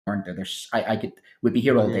aren't there? We'd be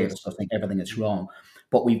here all day Yes. discussing everything that's wrong,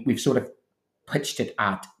 but we've sort of pitched it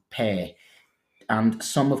at pay. And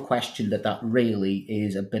some have questioned that really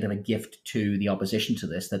is a bit of a gift to the opposition to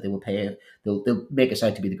this, that they will pay, they'll make us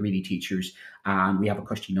out to be the greedy teachers, and we have a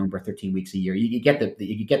cushy number, 13 weeks a year. You get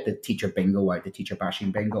you get the teacher bingo out, the teacher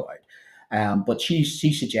bashing bingo out. But she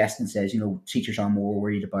suggests and says, teachers are more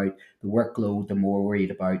worried about the workload, they're more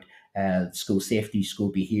worried about school safety, school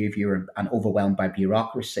behaviour, and overwhelmed by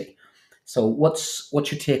bureaucracy. So what's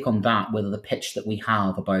your take on that? Whether the pitch that we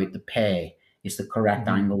have about the pay is the correct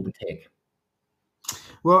Mhm. angle to take?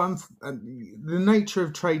 Well, the nature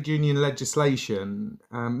of trade union legislation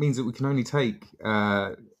means that we can only take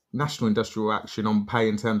national industrial action on pay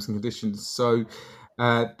and terms and conditions. So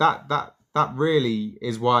that really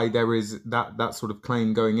is why there is that sort of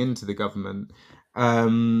claim going into the government.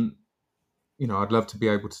 Um, I'd love to be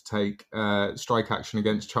able to take strike action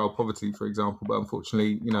against child poverty, for example, but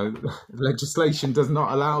unfortunately, legislation does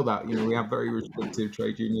not allow that. We have very restrictive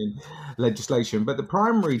trade union legislation. But the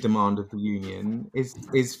primary demand of the union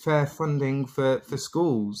is fair funding for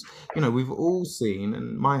schools. We've all seen,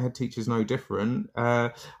 and my head teacher's no different.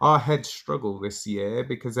 Our heads struggle this year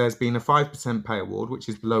because there's been a 5% pay award, which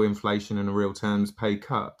is below inflation and in real terms pay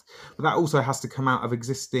cut. But that also has to come out of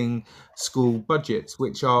existing school budgets,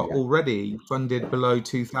 which are Yeah. already funded below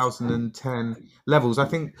 2010 levels. I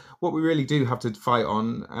think what we really do have to fight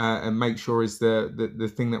on and make sure is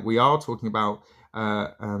the thing that we are talking about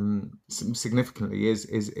significantly is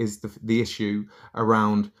the issue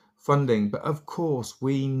around funding. But of course,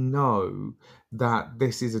 we know that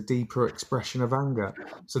this is a deeper expression of anger.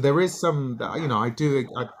 So there is some that I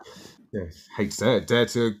yes, hate to say it, dare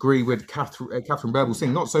to agree with Catherine Berbel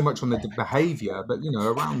Singh, not so much on the behaviour, but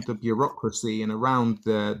around the bureaucracy and around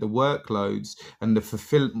the workloads and the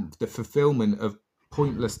fulfilment of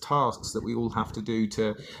pointless tasks that we all have to do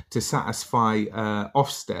to satisfy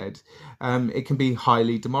Ofsted. It can be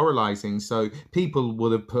highly demoralising. So people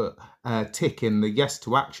would have put a tick in the yes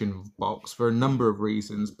to action box for a number of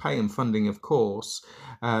reasons, pay and funding, of course,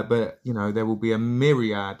 but there will be a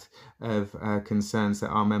myriad of concerns that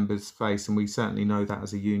our members face, and we certainly know that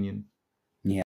as a union.